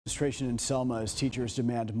Demonstration in Selma as teachers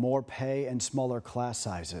demand more pay and smaller class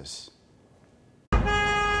sizes.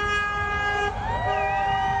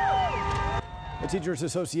 The Teachers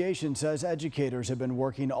Association says educators have been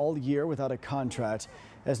working all year without a contract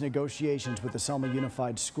as negotiations with the Selma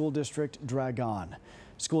Unified School District drag on.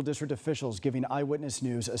 School district officials giving Eyewitness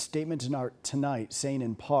News a statement tonight saying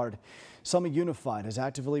in part, Selma Unified has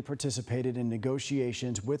actively participated in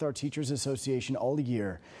negotiations with our Teachers Association all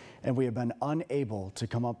year, and we have been unable to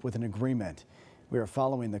come up with an agreement. We are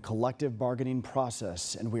following the collective bargaining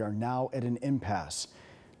process, and we are now at an impasse.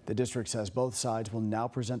 The district says both sides will now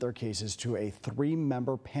present their cases to a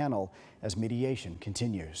 3-member panel as mediation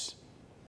continues.